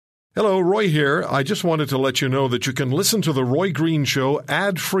Hello, Roy here. I just wanted to let you know that you can listen to The Roy Green Show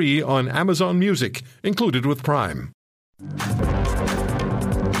ad-free on Amazon Music, included with Prime.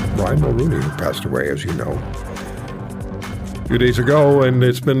 Brian Mulroney passed away, as you know, a few days ago, and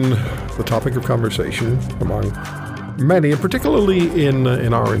it's been the topic of conversation among many, and particularly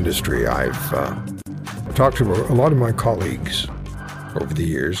in our industry. I've talked to a lot of my colleagues over the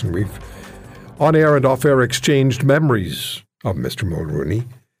years, and we've on-air and off-air exchanged memories of Mr. Mulroney.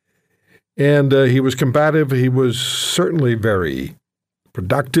 And he was combative. He was certainly very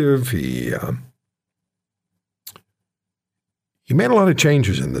productive. He made a lot of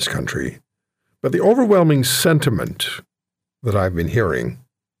changes in this country. But the overwhelming sentiment that I've been hearing,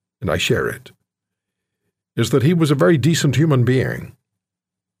 and I share it, is that he was a very decent human being.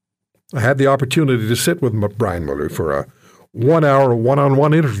 I had the opportunity to sit with Brian Mulroney for a 1-hour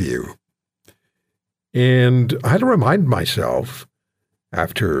one-on-one interview. And I had to remind myself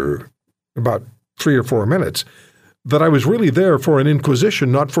after about 3 or 4 minutes that I was really there for an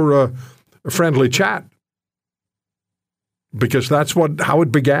inquisition, not for a friendly chat, because that's how it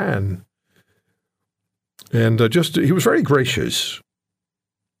began. And he was very gracious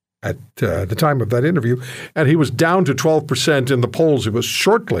at the time of that interview, and he was down to 12% in the polls. It was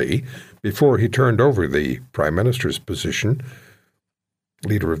shortly before he turned over the Prime Minister's position,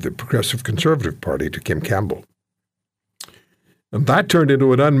 leader of the Progressive Conservative Party, to Kim Campbell. And that turned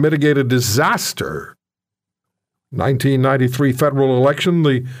into an unmitigated disaster. 1993 federal election,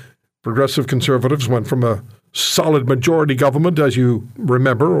 the Progressive Conservatives went from a solid majority government, as you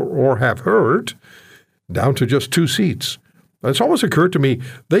remember or have heard, down to just 2 seats. And it's always occurred to me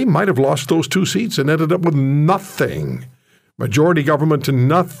they might have lost those 2 seats and ended up with nothing. Majority government to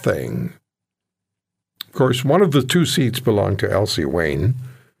nothing. Of course, one of the 2 seats belonged to Elsie Wayne,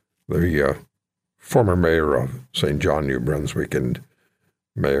 the former mayor of St. John, New Brunswick, and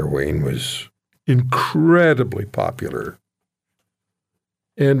Mayor Wayne was incredibly popular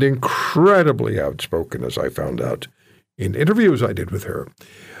and incredibly outspoken, as I found out in interviews I did with her.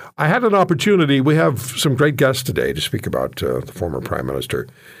 I had an opportunity. We have some great guests today to speak about the former Prime Minister.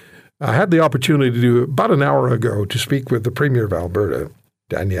 I had the opportunity to, about an hour ago, to speak with the Premier of Alberta,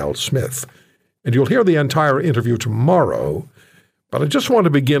 Danielle Smith. And you'll hear the entire interview tomorrow, but I just want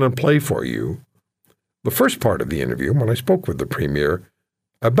to begin and play for you the first part of the interview when I spoke with the Premier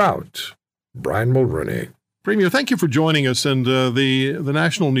about Brian Mulroney. Premier, thank you for joining us. And the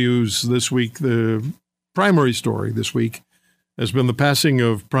national news this week, the primary story this week, has been the passing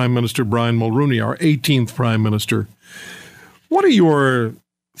of Prime Minister Brian Mulroney, our 18th Prime Minister. What are your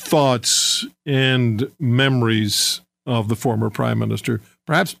thoughts and memories of the former Prime Minister,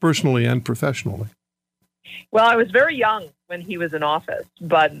 perhaps personally and professionally? Well, I was very young when he was in office,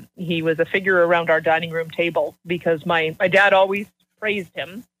 but he was a figure around our dining room table because my dad always praised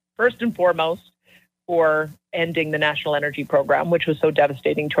him, first and foremost, for ending the National Energy Program, which was so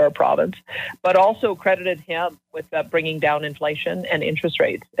devastating to our province, but also credited him with bringing down inflation and interest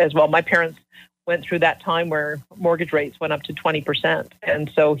rates as well. My parents went through that time where mortgage rates went up to 20%.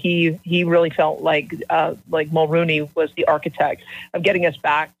 And so he really felt like Mulroney was the architect of getting us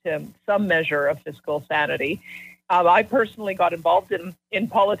back to some measure of fiscal sanity. I personally got involved in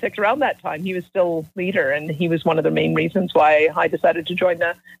politics around that time. He was still leader, and he was one of the main reasons why I decided to join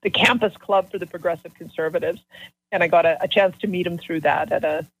the campus club for the Progressive Conservatives. And I got a chance to meet him through that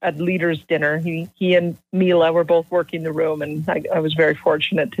at leaders' dinner. He and Mila were both working the room, and I was very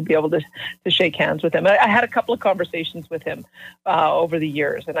fortunate to be able to shake hands with him. I had a couple of conversations with him over the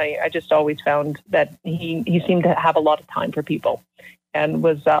years, and I just always found that he seemed to have a lot of time for people and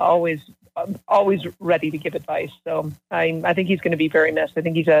was always ready to give advice. So I think he's going to be very missed. I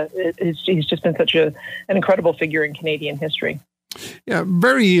think he's just been such an incredible figure in Canadian history. Yeah,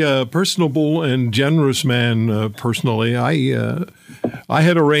 very personable and generous man. Personally, I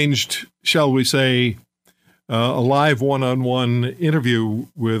had arranged, shall we say, a live one-on-one interview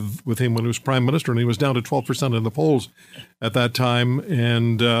with him when he was Prime Minister, and he was down to 12% in the polls at that time.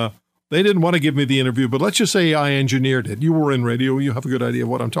 And they didn't want to give me the interview, but let's just say I engineered it. You were in radio. You have a good idea of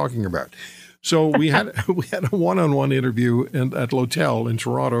what I'm talking about. So we had a one-on-one interview at L'Hotel in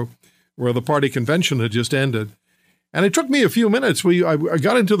Toronto, where the party convention had just ended. And it took me a few minutes. I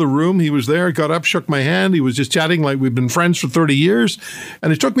got into the room. He was there, got up, shook my hand. He was just chatting like we've been friends for 30 years.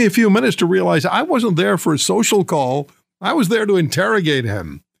 And it took me a few minutes to realize I wasn't there for a social call. I was there to interrogate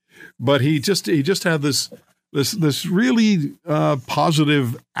him. But he just had this really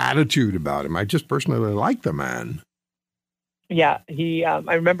positive attitude about him. I just personally like the man. Yeah, he.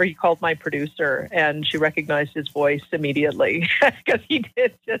 I remember he called my producer, and she recognized his voice immediately because he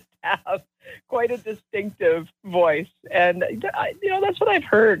did just have quite a distinctive voice. And that's what I've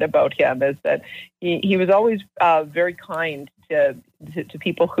heard about him, is that he was always very kind to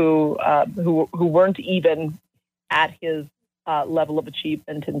people who weren't even at his level of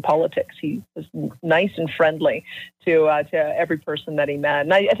achievement in politics. He was nice and friendly to every person that he met.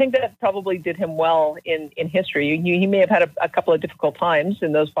 And I think that probably did him well in history. He may have had a couple of difficult times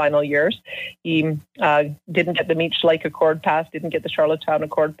in those final years. He didn't get the Meech Lake Accord passed, didn't get the Charlottetown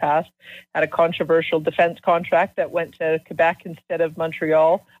Accord passed, had a controversial defense contract that went to Quebec instead of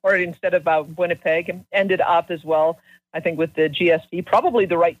Montreal, or instead of Winnipeg, and ended up as well, I think, with the GST, probably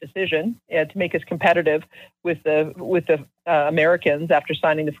the right decision to make us competitive with the Americans after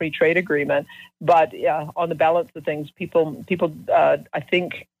signing the free trade agreement. But on the balance of things, people, I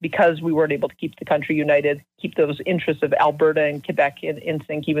think, because we weren't able to keep the country united, keep those interests of Alberta and Quebec in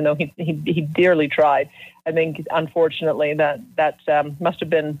sync, even though he dearly tried. I think, unfortunately, that must have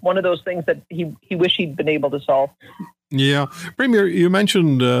been one of those things that he wished he'd been able to solve. Yeah. Premier, you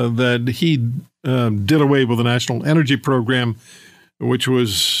mentioned that he did away with the National Energy Program, which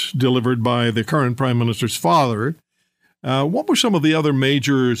was delivered by the current Prime Minister's father. What were some of the other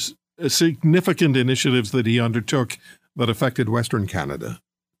major significant initiatives that he undertook that affected Western Canada?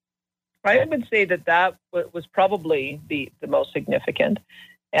 I would say that was probably the most significant.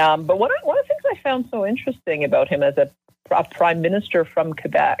 But one of the things I found so interesting about him as a Prime Minister from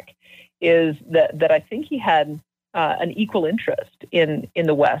Quebec is that I think he had an equal interest in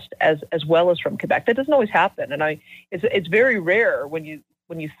the West as well as from Quebec. That doesn't always happen, and it's very rare when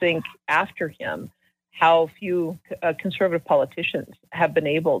you think after him how few conservative politicians have been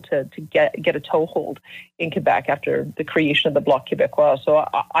able to get a toehold in Quebec after the creation of the Bloc Québécois. So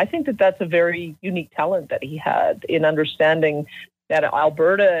I think that's a very unique talent that he had in understanding that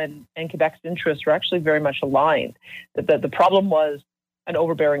Alberta and Quebec's interests are actually very much aligned. That the problem was an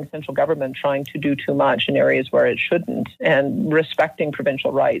overbearing central government trying to do too much in areas where it shouldn't, and respecting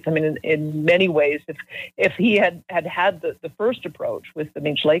provincial rights. I mean, in many ways, if he had the first approach with the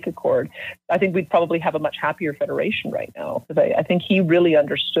Meech Lake Accord, I think we'd probably have a much happier federation right now, because I think he really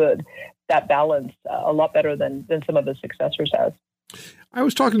understood that balance a lot better than some of his successors has. I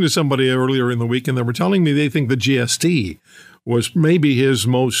was talking to somebody earlier in the week, and they were telling me they think the GST was maybe his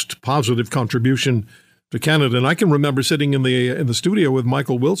most positive contribution to Canada. And I can remember sitting in the studio with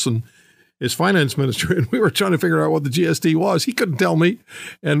Michael Wilson, his finance minister, and we were trying to figure out what the GST was. He couldn't tell me,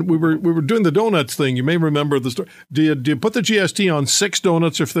 and we were doing the donuts thing. You may remember the story. Do you put the GST on 6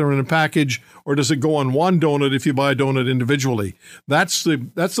 donuts if they're in a package, or does it go on 1 donut if you buy a donut individually? That's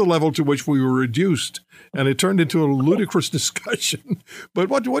the level to which we were reduced, and it turned into a ludicrous discussion. But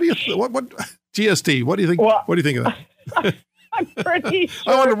what do you what GST? What do you think? Well, what do you think of that? I'm pretty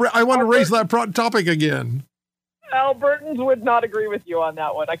sure. I want to raise that topic again. Albertans would not agree with you on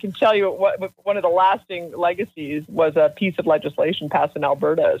that one. I can tell you one of the lasting legacies was a piece of legislation passed in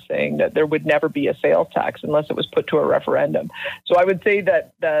Alberta saying that there would never be a sales tax unless it was put to a referendum. So I would say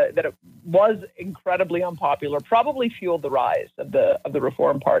that it was incredibly unpopular, probably fueled the rise of the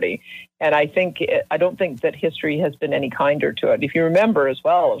Reform Party. And I don't think that history has been any kinder to it. If you remember as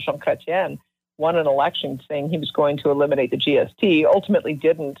well, Jean Chrétien won an election saying he was going to eliminate the GST, ultimately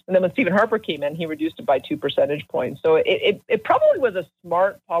didn't. And then when Stephen Harper came in, he reduced it by 2 percentage points. So it probably was a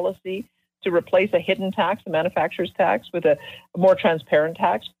smart policy to replace a hidden tax, a manufacturer's tax, with a more transparent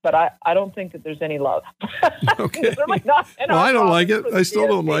tax. But I don't think that there's any love. Okay. I don't like it. I still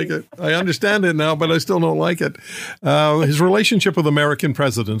don't like it. I understand it now, but I still don't like it. His relationship with American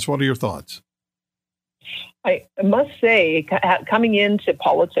presidents, what are your thoughts? I must say, coming into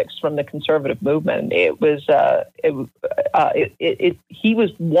politics from the conservative movement, he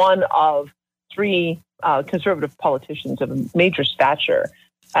was one of 3 conservative politicians of major stature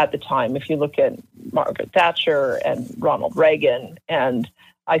at the time. If you look at Margaret Thatcher and Ronald Reagan, and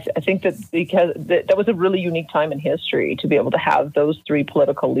I think that because that was a really unique time in history to be able to have those 3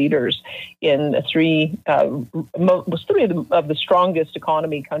 political leaders in 3 of the strongest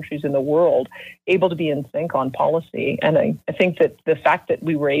economy countries in the world able to be in sync on policy. And I think that the fact that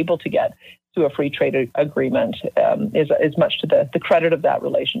we were able to get to a free trade agreement is much to the credit of that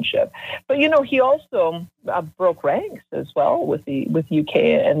relationship. But he also broke ranks as well with the UK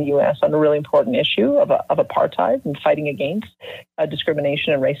and the US on a really important issue of apartheid and fighting against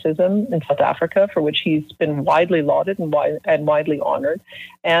discrimination and racism in South Africa, for which he's been widely lauded and widely honored.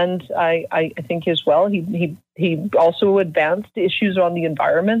 And I think as well he also advanced issues on the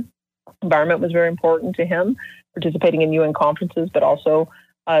environment. Environment was very important to him, participating in UN conferences, but also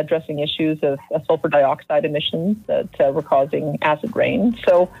addressing issues of sulfur dioxide emissions that were causing acid rain.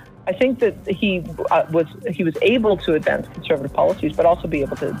 So I think that he was able to advance conservative policies, but also be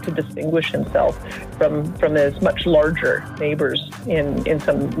able to distinguish himself from his much larger neighbors in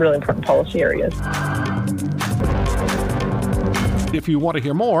some really important policy areas. If you want to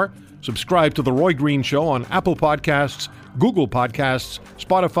hear more, subscribe to The Roy Green Show on Apple Podcasts, Google Podcasts,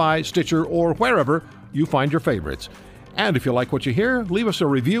 Spotify, Stitcher, or wherever you find your favorites. And if you like what you hear, leave us a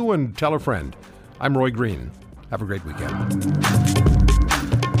review and tell a friend. I'm Roy Green. Have a great weekend.